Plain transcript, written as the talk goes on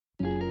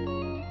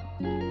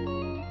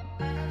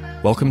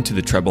Welcome to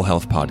the Treble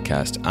Health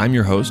Podcast. I'm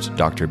your host,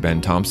 Dr.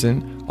 Ben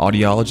Thompson,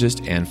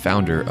 audiologist and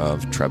founder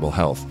of Treble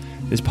Health.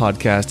 This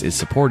podcast is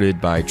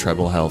supported by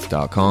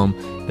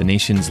TrebleHealth.com, the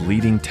nation's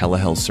leading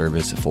telehealth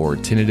service for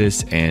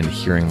tinnitus and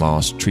hearing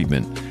loss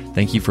treatment.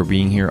 Thank you for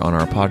being here on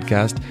our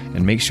podcast,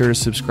 and make sure to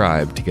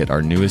subscribe to get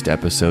our newest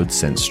episodes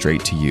sent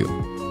straight to you.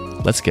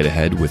 Let's get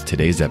ahead with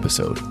today's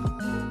episode.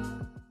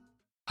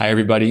 Hi,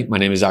 everybody. My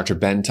name is Dr.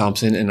 Ben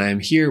Thompson, and I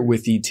am here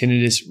with the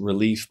Tinnitus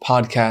Relief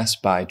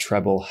Podcast by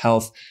Treble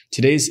Health.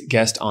 Today's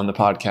guest on the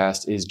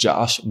podcast is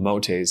Josh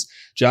Motes.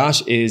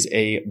 Josh is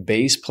a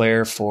bass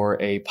player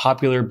for a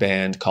popular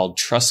band called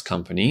Trust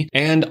Company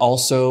and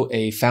also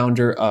a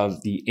founder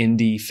of the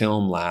Indie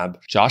Film Lab.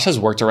 Josh has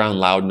worked around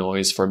loud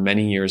noise for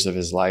many years of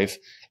his life,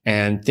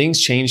 and things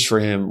changed for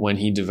him when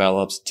he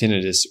developed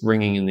tinnitus,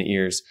 ringing in the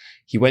ears.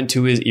 He went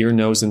to his ear,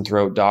 nose, and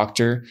throat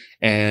doctor,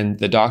 and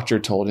the doctor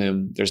told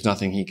him there's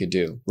nothing he could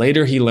do.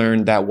 Later, he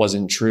learned that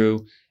wasn't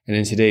true. And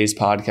in today's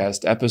podcast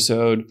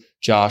episode,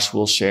 Josh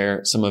will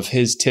share some of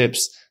his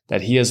tips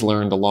that he has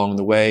learned along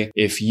the way.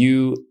 If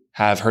you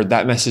have heard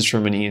that message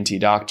from an ENT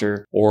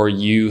doctor, or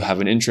you have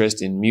an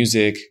interest in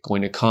music,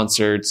 going to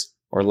concerts,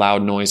 or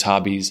loud noise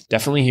hobbies,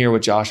 definitely hear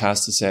what Josh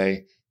has to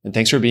say. And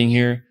thanks for being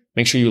here.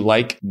 Make sure you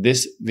like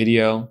this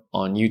video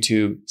on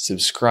YouTube,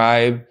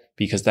 subscribe,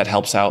 because that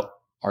helps out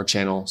our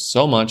channel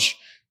so much,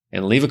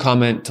 and leave a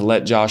comment to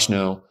let Josh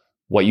know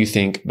what you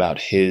think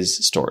about his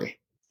story.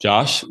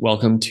 Josh,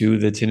 welcome to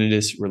the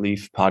Tinnitus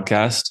Relief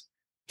Podcast.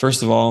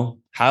 First of all,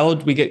 how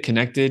did we get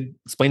connected?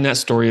 Explain that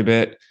story a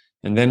bit,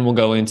 and then we'll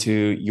go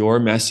into your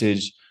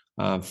message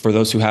for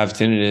those who have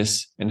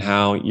tinnitus and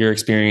how your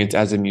experience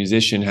as a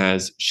musician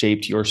has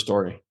shaped your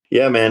story.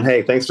 Yeah, man.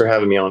 Hey, thanks for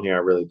having me on here. I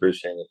really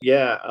appreciate it.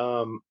 Yeah,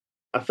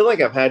 I feel like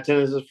I've had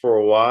tinnitus for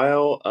a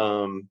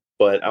while.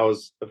 But I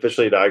was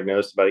officially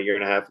diagnosed about a year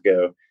and a half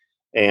ago,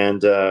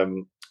 and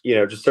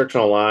just searching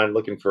online,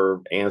 looking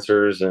for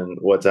answers and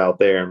what's out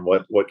there and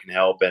what can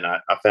help. And I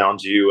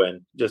found you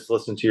and just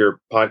listened to your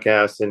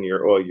podcast and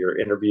your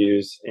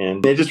interviews,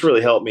 and it just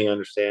really helped me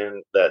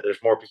understand that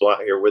there's more people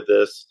out here with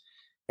this.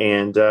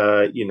 And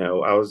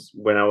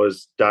when I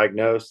was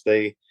diagnosed,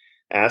 they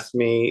asked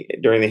me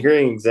during the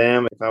hearing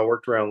exam if I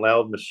worked around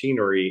loud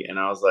machinery, and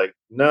I was like,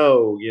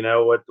 no,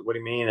 what do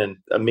you mean? And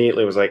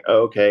immediately was like,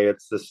 oh, okay,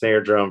 it's the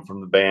snare drum from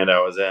the band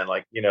I was in,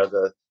 like,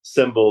 the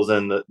cymbals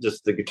and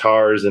the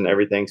guitars and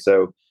everything.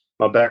 So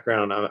my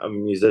background, I'm a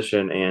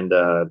musician, and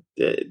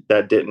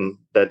that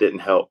didn't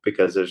help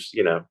because there's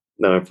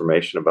no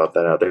information about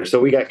that out there. So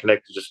we got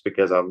connected just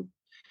because I'm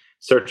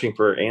searching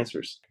for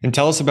answers. And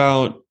tell us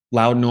about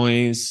loud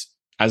noise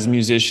as a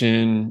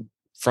musician,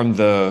 from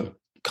the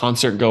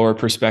concert goer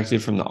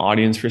perspective, from the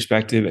audience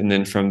perspective, and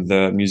then from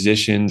the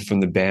musician,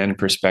 from the band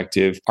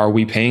perspective. Are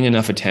we paying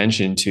enough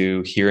attention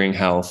to hearing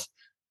health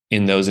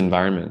in those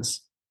environments?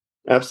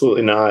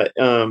 Absolutely not.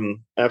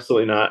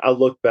 Absolutely not. I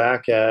look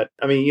back at,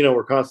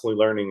 we're constantly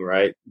learning,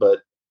 right?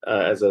 But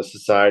as a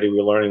society,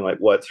 we're learning like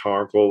what's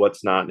harmful,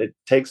 what's not. And it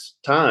takes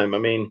time.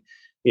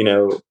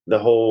 The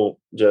whole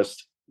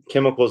just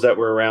chemicals that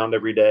we're around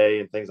every day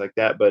and things like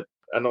that. But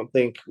I don't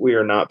think we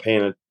are not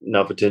paying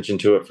enough attention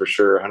to it for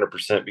sure,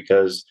 100%,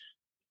 because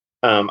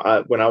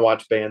when I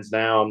watch bands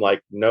now, I'm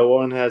like, no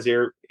one has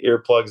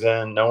earplugs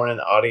in. No one in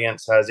the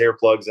audience has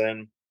earplugs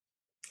in.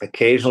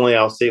 Occasionally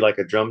I'll see like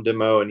a drum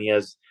demo and he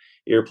has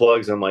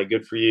earplugs. I'm like,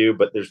 good for you,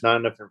 but there's not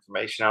enough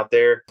information out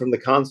there. From the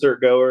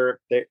concert goer,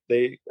 I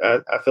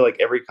feel like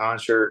every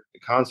concert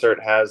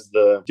has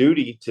the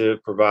duty to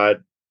provide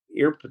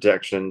ear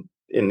protection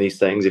in these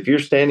things. If you're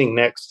standing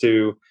next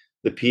to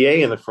the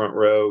PA in the front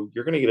row,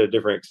 you're going to get a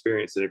different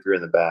experience than if you're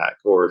in the back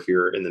or if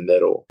you're in the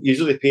middle.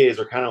 Usually the PAs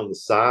are kind of on the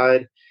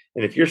side.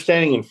 And if you're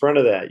standing in front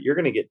of that, you're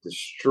going to get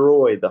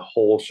destroyed the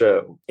whole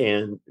show.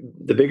 And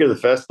the bigger the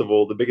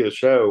festival, the bigger the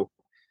show,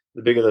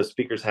 the bigger those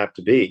speakers have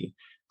to be.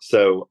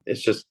 So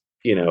it's just,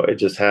 it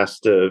just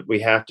we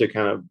have to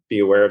kind of be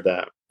aware of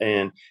that.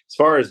 And as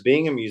far as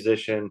being a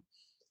musician,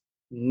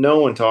 no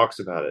one talks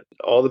about it.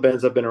 All the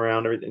bands I've been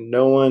around, everything,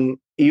 no one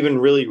even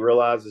really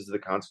realizes the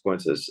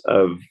consequences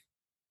of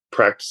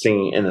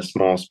practicing in a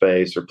small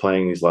space or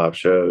playing these live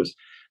shows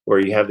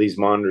where you have these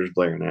monitors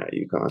blaring at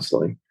you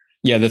constantly.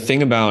 Yeah, the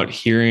thing about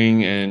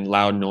hearing and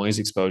loud noise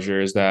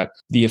exposure is that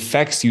the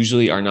effects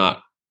usually are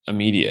not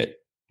immediate.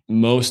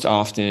 Most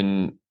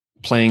often,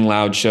 playing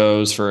loud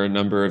shows for a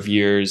number of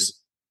years,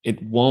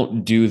 it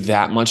won't do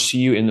that much to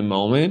you in the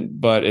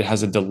moment, but it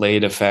has a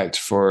delayed effect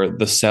for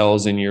the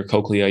cells in your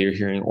cochlea, your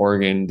hearing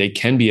organ. They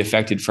can be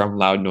affected from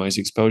loud noise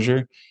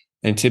exposure.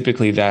 And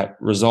typically that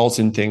results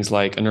in things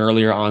like an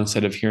earlier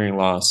onset of hearing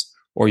loss,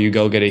 or you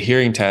go get a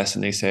hearing test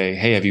and they say,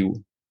 hey, have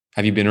you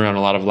been around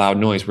a lot of loud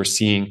noise? We're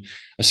seeing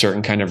a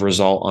certain kind of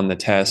result on the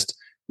test,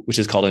 which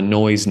is called a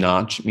noise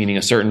notch, meaning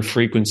a certain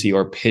frequency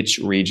or pitch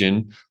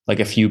region,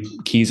 like a few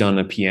keys on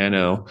a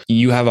piano.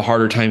 You have a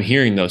harder time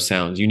hearing those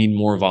sounds. You need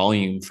more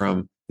volume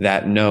from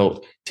that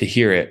note to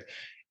hear it.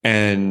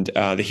 And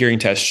the hearing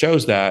test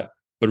shows that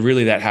but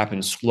really that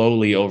happens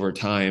slowly over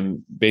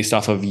time based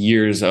off of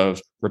years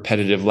of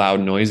repetitive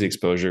loud noise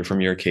exposure from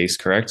your case,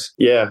 correct?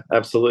 Yeah,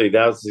 absolutely.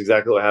 That was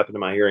exactly what happened to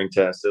my hearing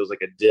test. It was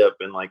like a dip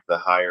in like the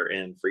higher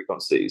end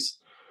frequencies.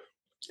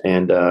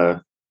 And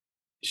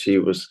she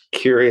was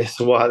curious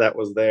why that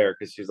was there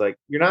because she's like,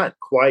 you're not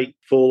quite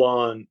full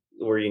on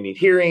where you need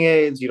hearing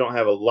aids. You don't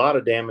have a lot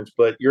of damage,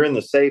 but you're in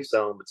the safe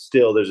zone, but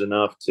still there's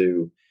enough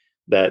to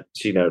that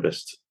she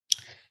noticed.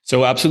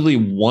 So absolutely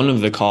one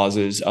of the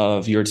causes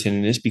of your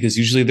tinnitus, because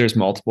usually there's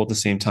multiple at the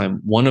same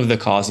time, one of the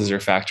causes or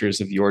factors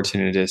of your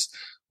tinnitus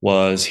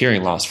was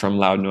hearing loss from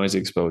loud noise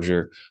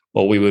exposure,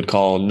 what we would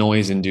call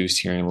noise-induced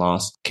hearing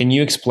loss. Can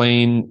you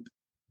explain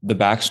the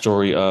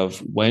backstory of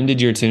when did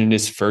your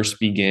tinnitus first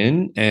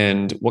begin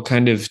and what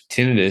kind of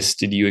tinnitus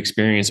did you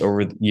experience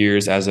over the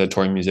years as a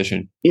touring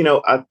musician?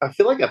 I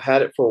feel like I've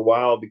had it for a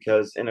while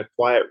because in a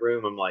quiet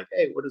room, I'm like,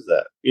 hey, what is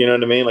that? You know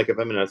what I mean? Like if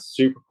I'm in a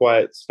super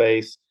quiet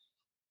space,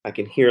 I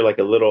can hear like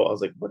a little, I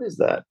was like, what is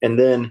that? And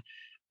then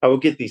I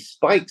would get these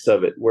spikes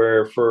of it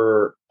where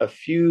for a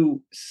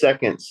few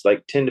seconds,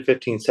 like 10 to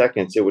 15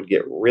 seconds, it would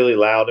get really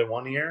loud in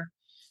one ear.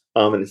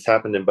 And it's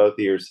happened in both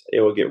ears.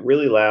 It will get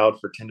really loud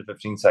for 10 to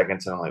 15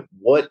 seconds. And I'm like,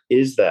 what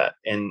is that?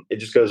 And it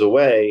just goes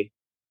away.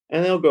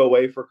 And they'll go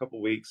away for a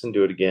couple weeks and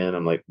do it again.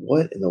 I'm like,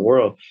 what in the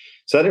world?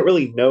 So I didn't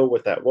really know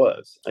what that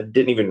was. I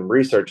didn't even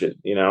research it.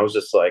 I was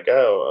just like,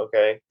 oh,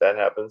 okay, that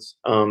happens.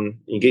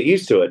 You get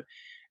used to it.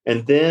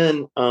 And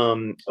then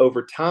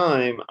over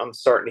time, I'm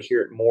starting to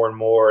hear it more and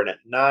more, and at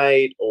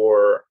night,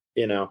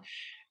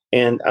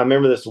 and I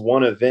remember this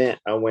one event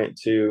I went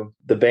to,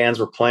 the bands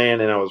were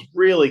playing, and I was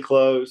really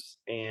close.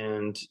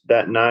 And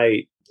that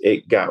night,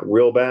 it got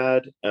real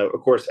bad.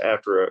 Of course,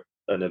 after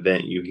an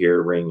event, you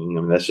hear ringing.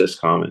 I mean, that's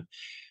just common.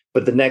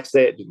 But the next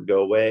day, it didn't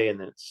go away, and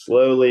then it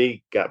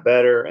slowly got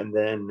better. And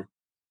then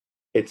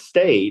it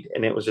stayed,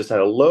 and it was just at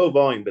a low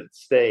volume, but it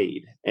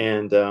stayed.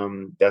 And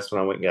that's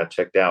when I went and got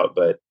checked out.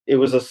 But it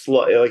was a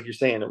slow, like you're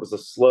saying, it was a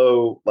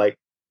slow, like,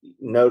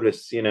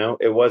 notice,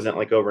 it wasn't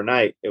like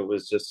overnight. It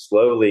was just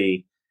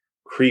slowly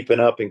creeping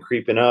up and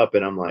creeping up.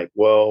 And I'm like,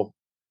 well,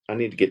 I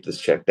need to get this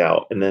checked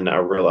out. And then I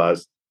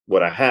realized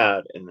what I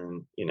had. And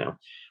then,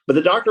 but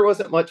the doctor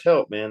wasn't much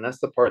help, man. That's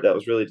the part that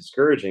was really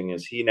discouraging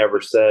is he never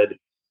said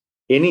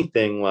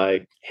anything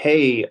like,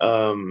 hey,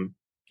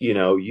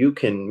 you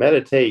can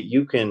meditate,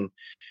 you can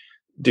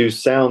do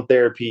sound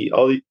therapy.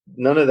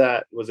 None of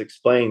that was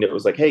explained. It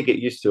was like, hey, get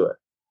used to it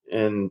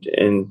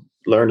and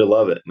learn to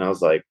love it. And I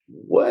was like,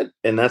 what?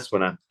 And that's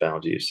when I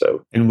found you.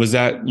 So And was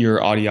that your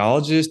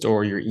audiologist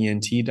or your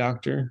ENT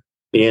doctor?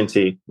 ENT.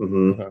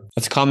 Mm-hmm. Okay.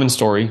 That's a common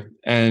story.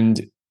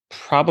 And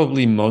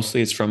probably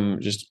mostly it's from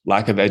just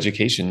lack of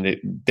education.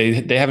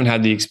 They haven't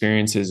had the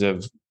experiences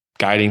of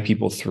guiding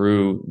people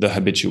through the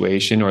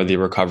habituation or the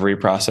recovery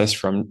process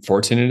for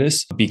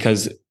tinnitus.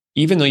 Because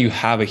even though you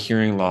have a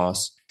hearing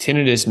loss,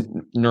 tinnitus,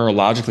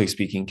 neurologically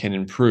speaking, can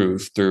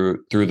improve through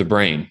the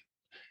brain.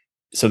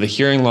 So the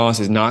hearing loss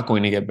is not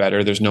going to get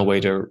better. There's no way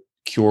to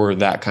cure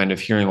that kind of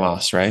hearing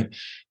loss, right?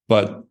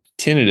 But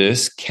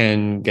tinnitus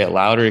can get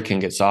louder, it can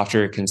get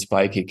softer, it can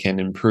spike, it can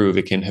improve,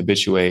 it can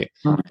habituate.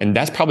 And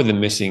that's probably the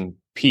missing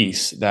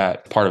piece,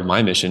 that part of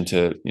my mission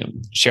to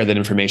share that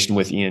information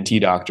with ENT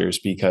doctors,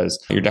 because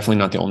you're definitely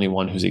not the only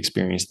one who's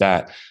experienced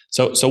that.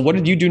 So what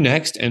did you do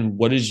next? And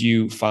what did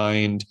you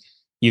find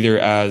either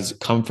as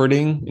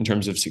comforting in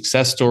terms of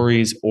success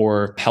stories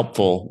or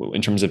helpful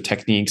in terms of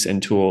techniques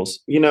and tools?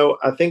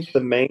 I think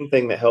the main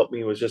thing that helped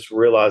me was just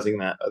realizing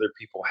that other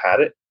people had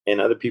it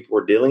and other people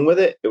were dealing with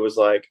it. It was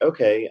like,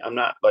 okay, I'm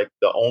not like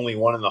the only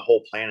one on the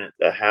whole planet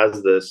that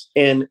has this.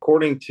 And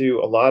according to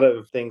a lot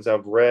of things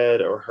I've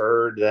read or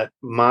heard, that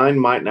mine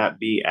might not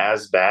be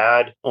as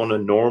bad on a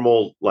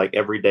normal, like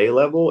everyday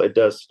level. It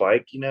does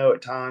spike,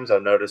 at times.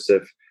 I've noticed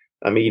if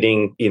I'm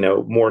eating,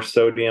 more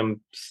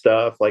sodium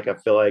stuff, like I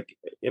feel like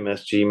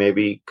MSG,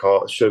 maybe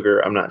call it sugar.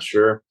 I'm not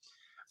sure.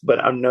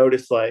 But I've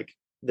noticed like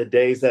the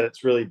days that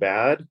it's really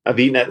bad, I've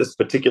eaten at this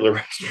particular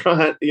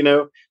restaurant,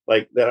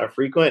 like that I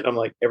frequent. I'm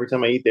like, every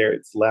time I eat there,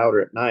 it's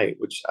louder at night,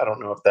 which I don't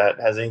know if that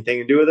has anything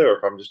to do with it or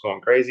if I'm just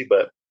going crazy,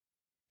 but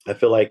I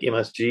feel like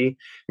MSG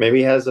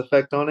maybe has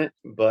effect on it.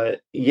 But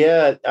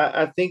yeah,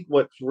 I think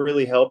what's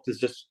really helped is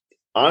just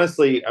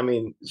honestly, I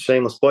mean,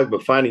 shameless plug,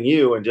 but finding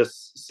you and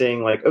just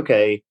saying like,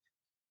 okay,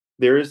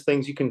 there is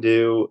things you can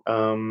do.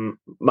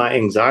 My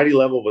anxiety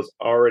level was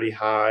already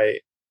high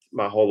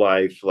my whole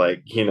life.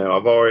 Like,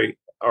 I've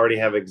already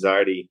have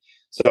anxiety.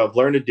 So I've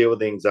learned to deal with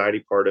the anxiety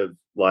part of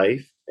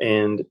life,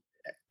 and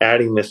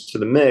adding this to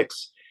the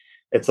mix,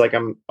 it's like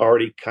I'm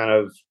already kind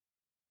of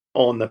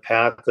on the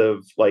path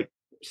of like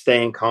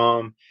staying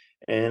calm,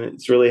 and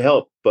it's really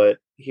helped. But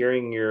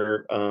hearing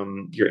your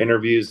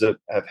interviews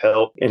have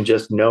helped, and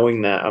just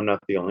knowing that I'm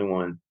not the only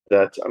one.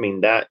 That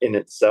in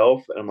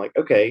itself, and I'm like,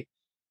 okay,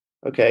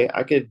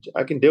 I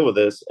can deal with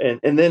this.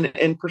 And then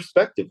in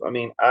perspective, I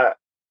mean,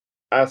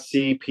 I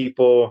see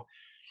people,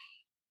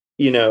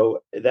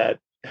 that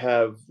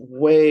have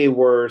way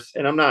worse,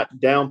 and I'm not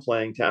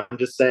downplaying I'm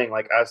just saying,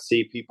 like, I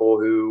see people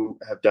who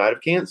have died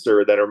of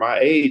cancer that are my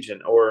age,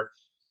 and or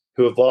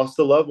who have lost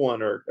a loved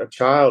one or a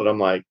child, I'm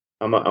like,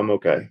 I'm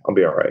okay. I'll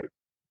be all right.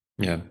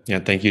 Yeah. Yeah.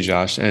 Thank you,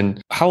 Josh.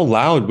 And how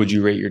loud would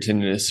you rate your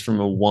tinnitus from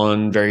a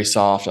 1, very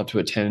soft, up to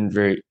a 10,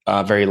 very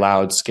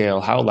loud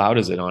scale? How loud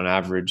is it on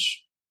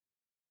average?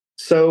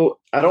 So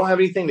I don't have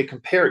anything to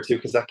compare it to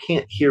because I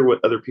can't hear what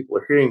other people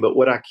are hearing. But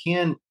what I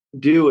can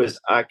do is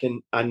I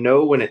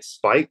know when it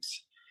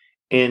spikes.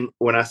 And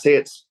when I say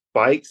it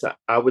spikes,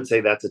 I would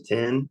say that's a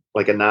 10,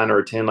 like a 9 or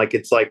a 10. Like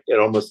it's like it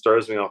almost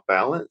throws me off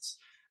balance.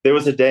 There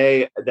was a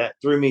day that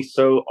threw me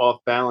so off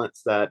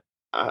balance that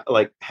I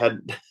like had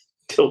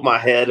tilt my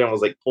head and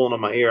was like pulling on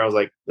my ear. I was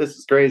like, this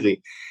is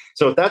crazy.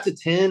 So if that's a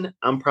 10,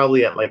 I'm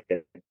probably at like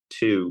a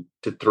 2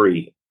 to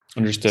 3.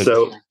 Understood.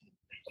 So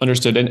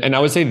Understood. And I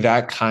would say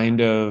that kind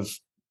of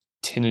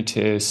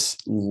tinnitus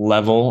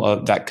level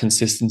of that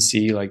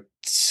consistency, like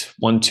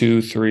 1,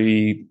 2,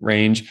 3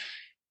 range,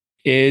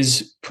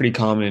 is pretty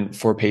common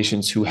for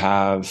patients who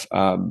have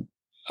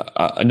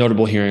a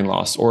notable hearing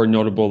loss or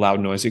notable loud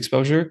noise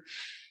exposure.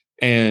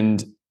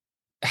 And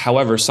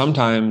however,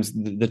 sometimes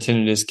the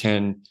tinnitus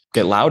can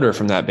get louder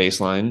from that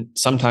baseline.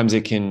 Sometimes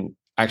it can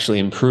actually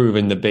improve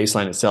and the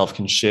baseline itself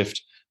can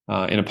shift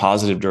in a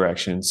positive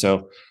direction.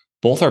 So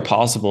both are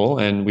possible.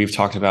 And we've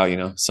talked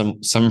about,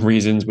 some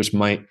reasons which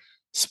might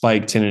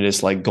spike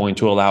tinnitus, like going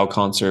to a loud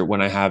concert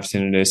when I have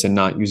tinnitus and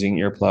not using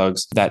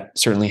earplugs. That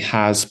certainly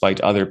has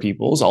spiked other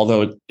people's,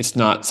 although it's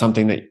not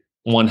something that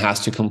one has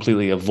to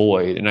completely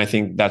avoid. And I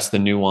think that's the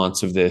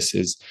nuance of this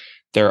is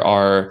there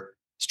are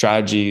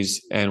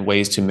strategies and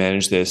ways to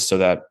manage this so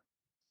that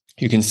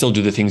you can still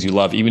do the things you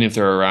love, even if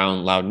they're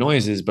around loud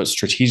noises, but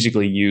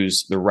strategically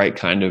use the right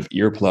kind of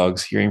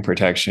earplugs, hearing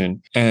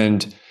protection.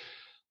 And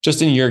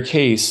just in your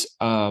case,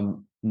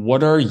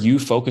 what are you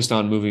focused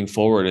on moving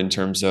forward in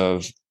terms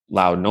of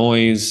loud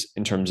noise,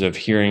 in terms of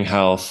hearing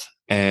health,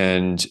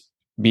 and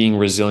being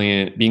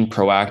resilient, being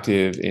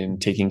proactive in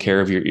taking care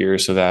of your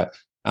ears so that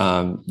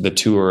the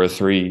 2 or a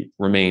 3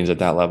 remains at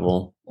that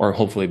level or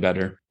hopefully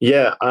better?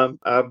 Yeah,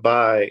 I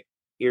buy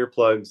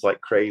earplugs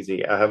like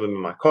crazy. I have them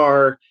in my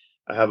car.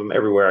 I have them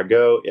everywhere I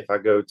go. If I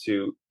go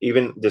to,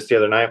 even just the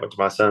other night, I went to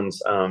my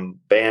son's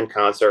band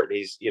concert. And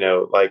he's,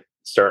 like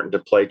starting to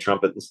play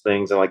trumpet and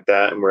things and like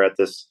that. And we're at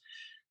this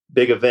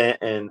big event,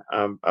 and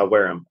I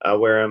wear them. I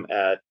wear them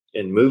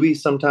in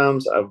movies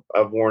sometimes.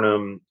 I've worn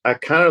them. I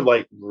kind of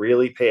like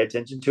really pay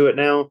attention to it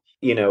now.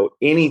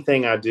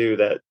 Anything I do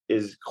that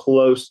is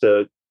close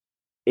to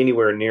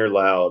anywhere near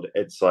loud,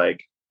 it's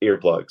like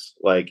earplugs,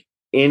 like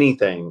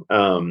anything.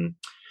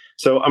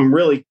 So I'm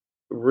really,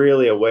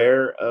 really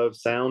aware of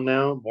sound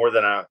now more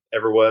than I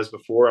ever was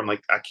before. I'm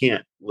like, I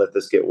can't let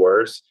this get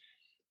worse.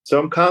 So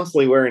I'm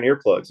constantly wearing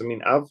earplugs. I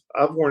mean,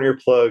 I've worn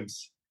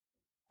earplugs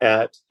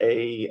at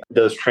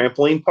those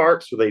trampoline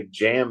parks where they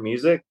jam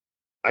music.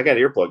 I got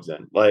earplugs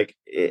in. Like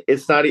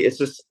it's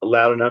just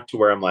loud enough to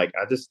where I'm like,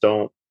 I just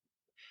don't.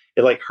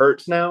 It like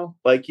hurts now.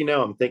 Like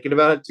I'm thinking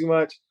about it too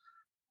much,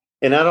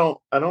 and I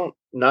don't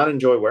not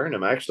enjoy wearing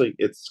them. Actually,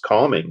 it's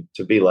calming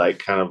to be like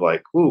kind of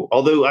like, ooh.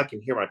 Although I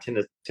can hear my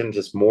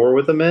tinnitus more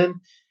with them in,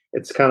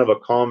 it's kind of a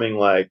calming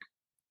like.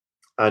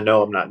 I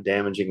know I'm not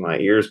damaging my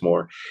ears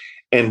more.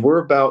 And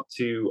we're about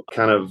to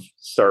kind of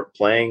start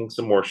playing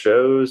some more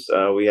shows.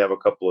 We have a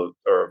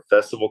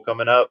festival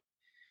coming up,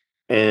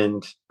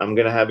 and I'm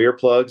gonna have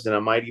earplugs, and I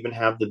might even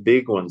have the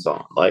big ones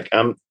on. Like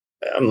I'm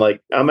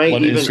like I might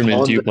What even.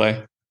 instrument do you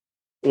play?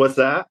 What's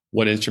that?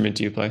 What instrument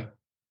do you play?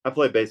 I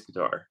play bass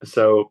guitar.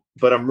 So,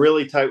 but I'm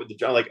really tight with the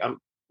drum. Like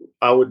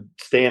I would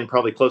stand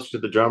probably closer to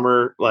the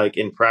drummer. Like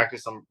in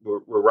practice, we're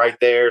right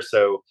there.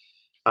 So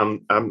I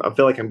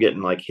feel like I'm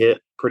getting like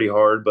hit pretty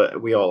hard,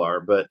 but we all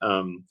are. But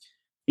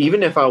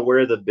even if I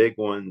wear the big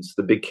ones,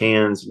 the big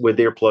cans with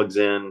earplugs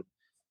in,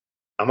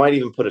 I might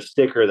even put a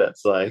sticker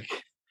that's like,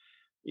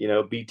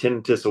 be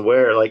tinnitus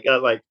aware. Like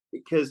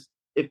because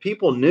if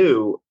people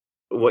knew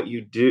what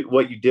you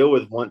deal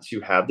with once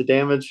you have the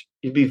damage,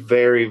 you'd be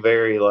very,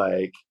 very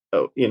like,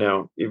 oh,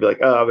 you'd be like,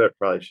 oh, I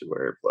probably should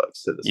wear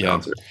earplugs to this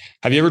concert.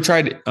 Have you ever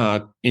tried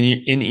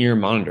in-ear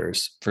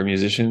monitors for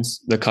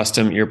musicians, the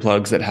custom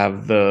earplugs that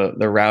have the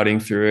routing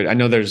through it? I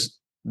know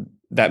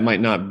that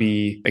might not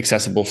be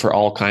accessible for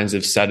all kinds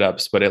of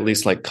setups, but at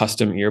least like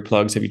custom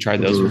earplugs. Have you tried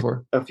those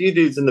before? A few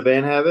dudes in the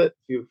band have it.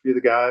 A few of the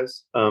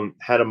guys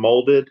had them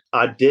molded.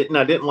 I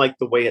didn't like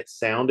the way it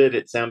sounded.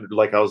 It sounded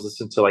like I was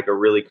listening to like a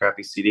really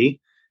crappy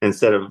CD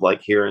instead of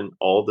like hearing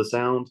all the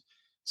sound.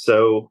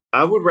 So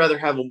I would rather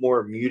have a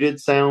more muted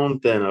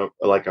sound than a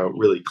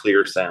really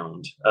clear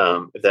sound.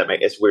 If that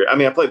makes it's weird. I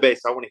mean, I play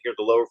bass. So I want to hear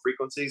the lower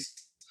frequencies.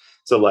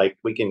 So like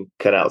we can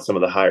cut out some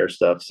of the higher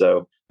stuff.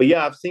 So, but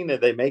yeah, I've seen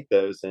that they make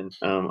those, and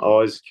I'm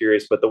always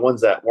curious. But the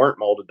ones that weren't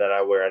molded that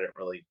I wear, I didn't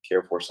really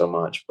care for so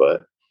much.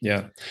 But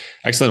yeah,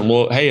 excellent.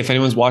 Well, hey, if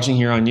anyone's watching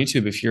here on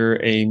YouTube, if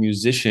you're a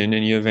musician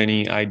and you have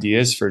any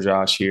ideas for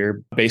Josh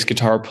here, bass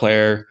guitar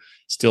player,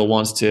 still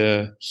wants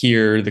to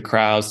hear the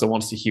crowd, still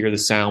wants to hear the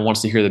sound,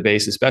 wants to hear the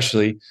bass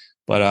especially,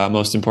 but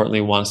most importantly,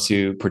 wants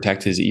to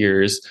protect his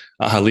ears.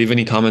 Leave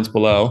any comments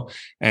below.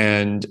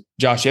 And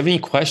Josh, do you have any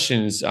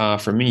questions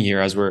for me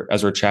here as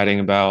we're chatting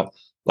about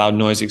loud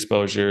noise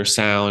exposure,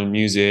 sound,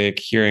 music,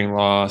 hearing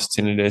loss,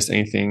 tinnitus,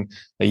 anything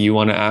that you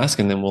want to ask,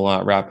 and then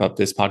we'll wrap up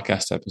this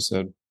podcast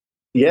episode.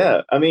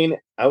 Yeah, I mean,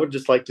 I would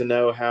just like to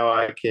know how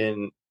I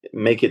can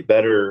make it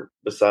better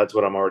besides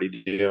what I'm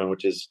already doing,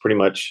 which is pretty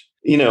much,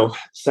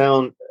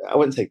 sound. I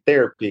wouldn't say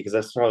therapy because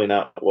that's probably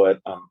not what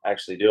I'm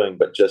actually doing,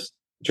 but just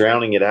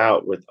drowning it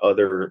out with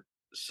other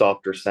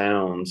softer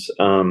sounds.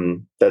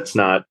 That's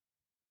not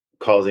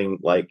causing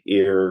like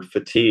ear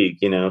fatigue,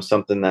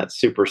 something that's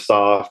super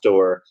soft.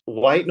 Or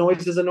white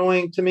noise is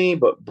annoying to me,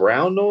 but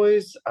brown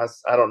noise,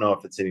 I don't know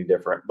if it's any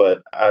different,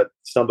 but I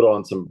stumbled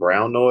on some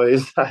brown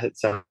noise. It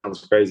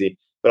sounds crazy,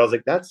 but I was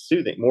like, that's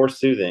soothing, more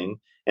soothing.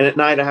 And at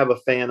night I have a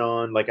fan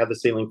on, like I have the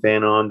ceiling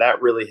fan on.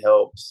 That really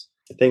helps.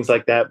 Things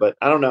like that. But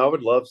I don't know. I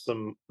would love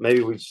some,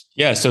 maybe we just,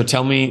 Yeah. So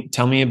tell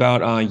me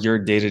about your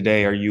day to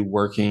day. Are you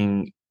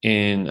working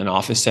in an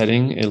office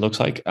setting? It looks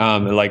like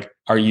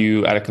are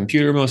you at a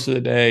computer most of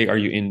the day? Are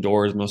you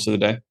indoors most of the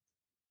day?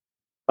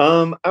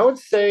 I would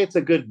say it's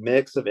a good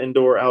mix of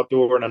indoor,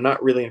 outdoor, and I'm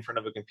not really in front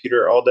of a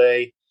computer all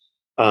day.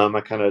 I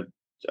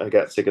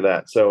got sick of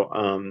that. So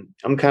I'm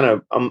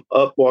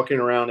up walking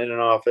around in an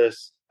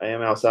office. I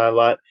am outside a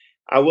lot.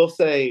 I will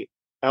say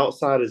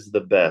outside is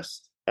the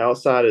best.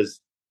 Outside is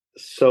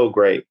so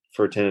great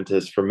for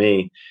tinnitus for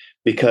me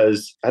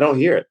because I don't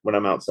hear it when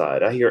I'm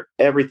outside. I hear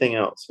everything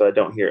else, but I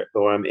don't hear it.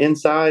 But when I'm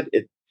inside,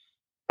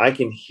 I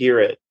can hear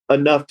it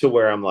enough to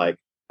where I'm like,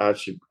 I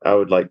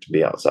would like to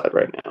be outside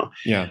right now.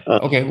 Yeah.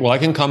 Okay. Well, I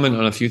can comment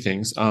on a few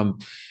things.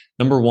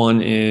 Number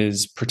one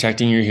is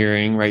protecting your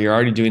hearing, right? You're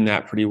already doing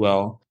that pretty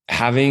well.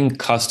 Having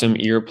custom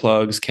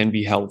earplugs can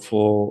be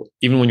helpful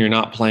even when you're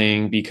not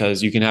playing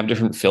because you can have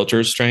different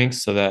filter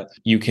strengths so that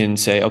you can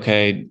say,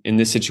 okay, in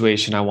this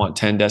situation, I want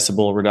 10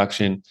 decibel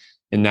reduction.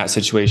 In that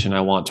situation,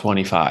 I want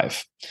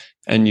 25.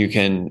 And you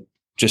can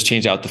just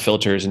change out the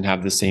filters and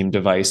have the same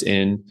device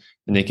in,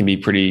 and they can be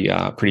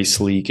pretty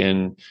sleek.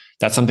 And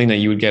that's something that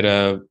you would get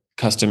a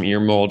custom ear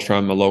mold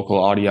from a local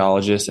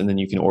audiologist, and then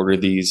you can order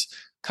these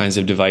kinds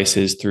of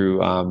devices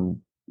through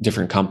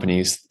different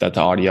companies that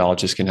the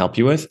audiologist can help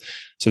you with.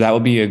 So that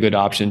would be a good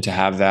option to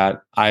have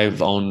that.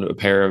 I've owned a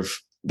pair of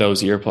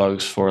those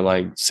earplugs for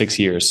like 6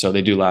 years, so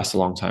they do last a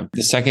long time.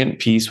 The second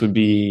piece would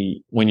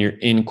be when you're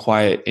in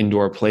quiet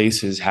indoor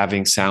places,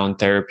 having sound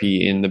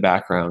therapy in the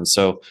background.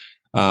 So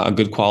a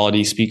good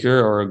quality speaker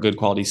or a good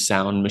quality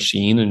sound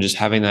machine, and just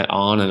having that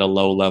on at a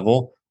low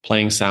level,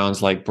 playing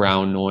sounds like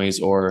brown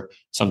noise or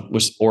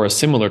a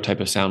similar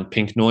type of sound,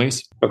 pink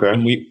noise.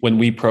 Okay. When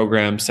we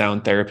program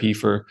sound therapy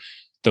for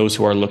those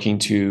who are looking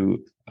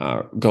to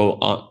go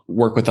on,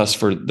 work with us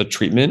for the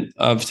treatment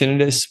of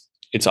tinnitus,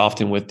 it's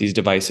often with these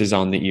devices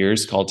on the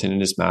ears called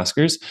tinnitus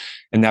maskers,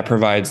 and that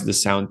provides the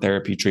sound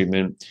therapy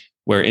treatment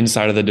where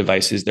inside of the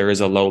devices there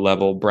is a low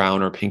level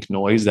brown or pink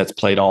noise that's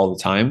played all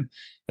the time,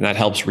 and that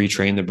helps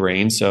retrain the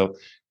brain. So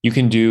you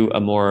can do a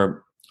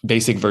more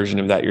basic version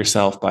of that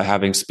yourself by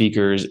having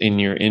speakers in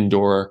your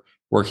indoor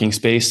working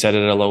space set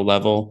at a low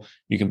level.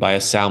 You can buy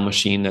a sound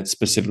machine that's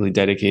specifically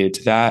dedicated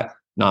to that,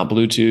 not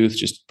Bluetooth,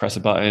 just press a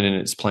button and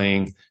it's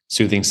playing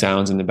soothing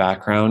sounds in the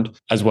background,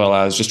 as well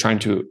as just trying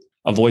to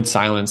avoid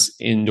silence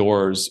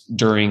indoors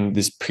during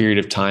this period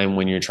of time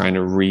when you're trying to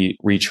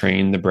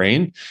retrain the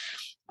brain.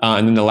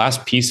 And then the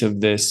last piece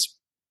of this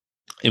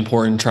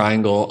important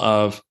triangle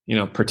of,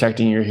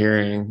 protecting your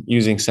hearing,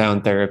 using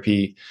sound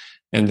therapy,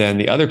 and then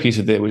the other piece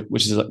of it,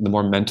 which is the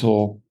more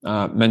mental,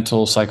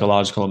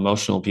 psychological,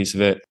 emotional piece of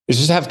it, is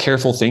just to have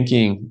careful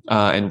thinking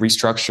and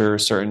restructure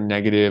certain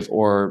negative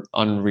or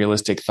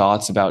unrealistic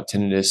thoughts about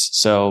tinnitus.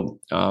 So,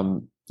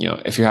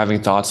 if you're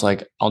having thoughts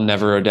like, I'll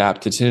never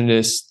adapt to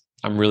tinnitus,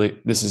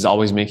 this is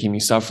always making me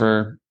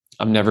suffer,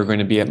 I'm never going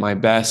to be at my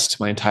best,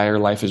 my entire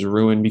life is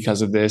ruined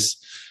because of this.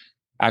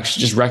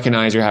 Actually, just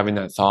recognize you're having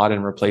that thought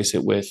and replace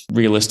it with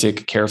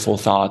realistic, careful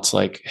thoughts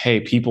like, hey,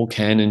 people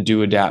can and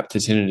do adapt to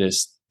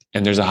tinnitus,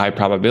 and there's a high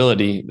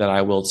probability that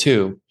I will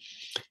too.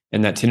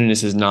 And that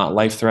tinnitus is not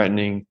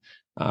life-threatening,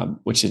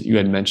 which you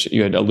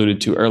had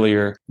alluded to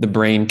earlier. The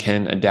brain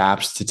can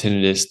adapt to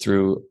tinnitus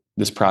through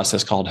this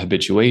process called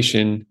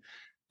habituation,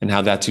 and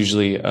how that's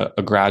usually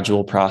a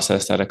gradual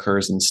process that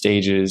occurs in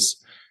stages.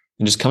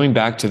 And just coming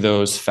back to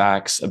those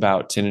facts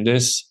about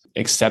tinnitus,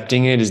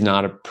 accepting it is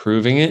not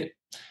approving it.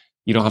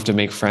 You don't have to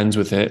make friends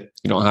with it.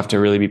 You don't have to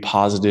really be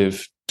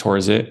positive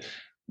towards it,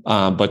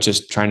 but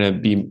just trying to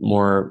be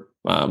more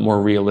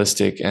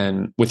realistic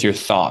and with your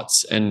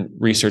thoughts. And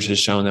research has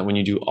shown that when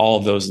you do all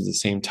of those at the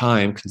same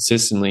time,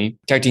 consistently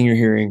protecting your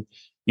hearing,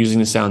 using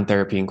the sound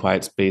therapy in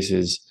quiet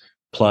spaces,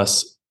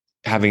 plus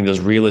having those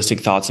realistic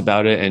thoughts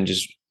about it, and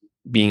just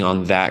being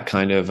on that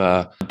kind of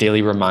a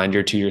daily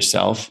reminder to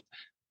yourself,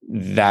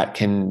 that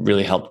can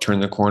really help turn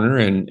the corner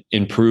and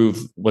improve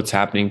what's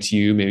happening to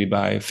you maybe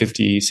by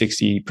 50,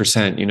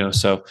 60%,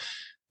 so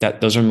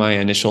those are my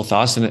initial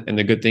thoughts. And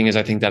the good thing is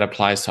I think that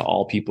applies to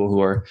all people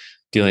who are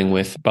dealing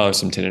with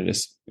bothersome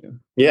tinnitus.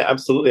 Yeah,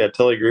 absolutely. I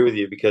totally agree with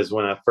you because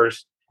when I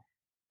first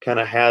kind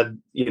of had,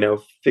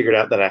 figured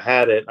out that I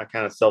had it, I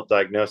kind of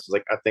self-diagnosed. I was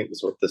like, I think this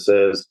is what this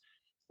is.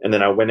 And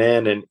then I went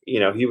in and,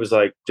 he was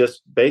like,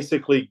 just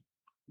basically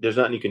there's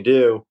nothing you can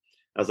do.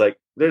 I was like,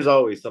 there's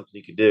always something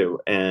you could do.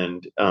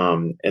 And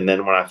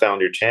then when I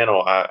found your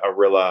channel, I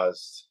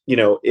realized,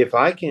 if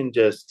I can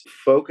just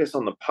focus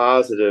on the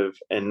positive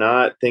and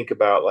not think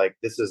about like,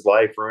 this is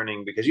life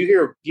ruining, because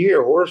you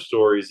hear horror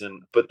stories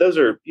but those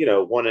are,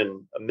 1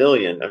 in a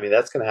million. I mean,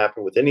 that's going to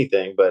happen with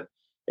anything. But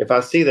if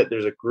I see that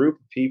there's a group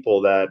of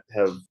people that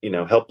have,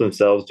 helped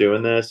themselves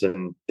doing this,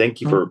 and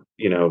thank you for,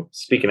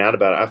 speaking out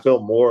about it, I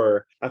feel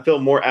more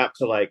apt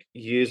to like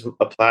use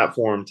a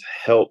platform to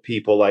help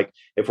people. Like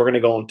if we're going to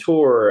go on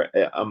tour,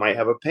 I might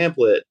have a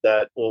pamphlet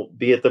that will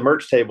be at the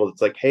merch table.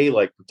 It's like, hey,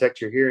 like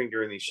protect your hearing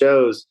during these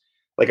shows.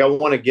 Like I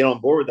want to get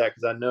on board with that,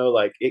 because I know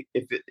like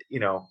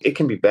it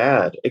can be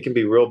bad. It can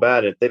be real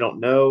bad. If they don't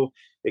know,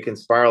 it can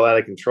spiral out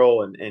of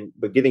control.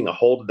 But getting a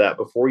hold of that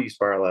before you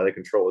spiral out of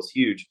control is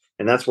huge.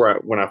 And that's where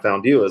when I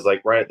found you, is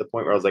like right at the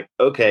point where I was like,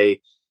 okay,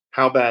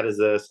 how bad is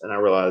this? And I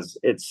realized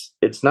it's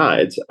not.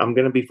 I'm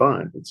gonna be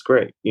fine. It's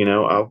great.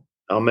 I'll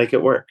make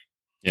it work.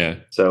 Yeah.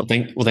 So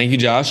thank you,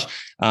 Josh.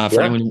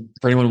 For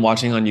anyone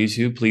watching on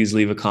YouTube, please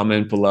leave a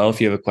comment below if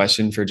you have a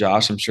question for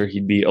Josh. I'm sure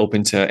he'd be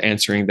open to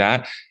answering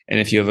that. And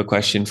if you have a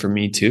question for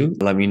me too,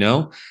 let me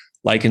know.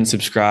 Like and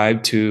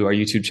subscribe to our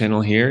YouTube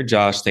channel here.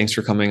 Josh, thanks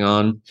for coming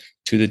on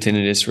to the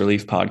Tinnitus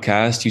Relief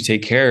Podcast. You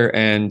take care,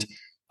 and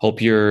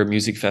hope your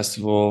music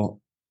festival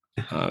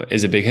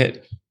is a big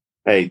hit.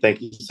 Hey,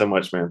 thank you so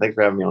much, man. Thanks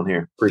for having me on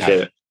here.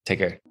 Appreciate it. Take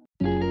care.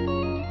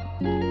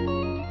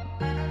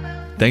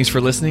 Thanks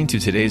for listening to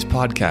today's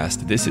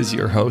podcast. This is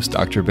your host,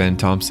 Dr. Ben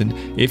Thompson.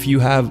 If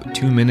you have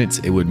 2 minutes,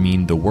 it would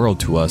mean the world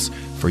to us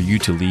for you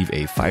to leave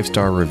a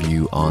 5-star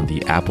review on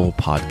the Apple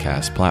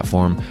Podcast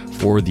platform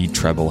for the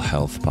Treble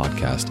Health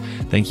Podcast.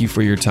 Thank you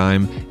for your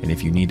time. And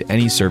if you need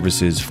any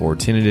services for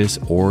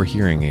tinnitus or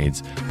hearing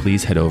aids,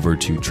 please head over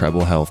to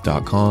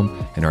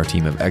treblehealth.com, and our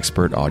team of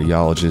expert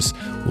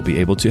audiologists will be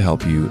able to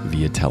help you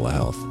via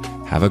telehealth.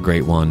 Have a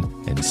great one,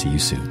 and see you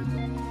soon.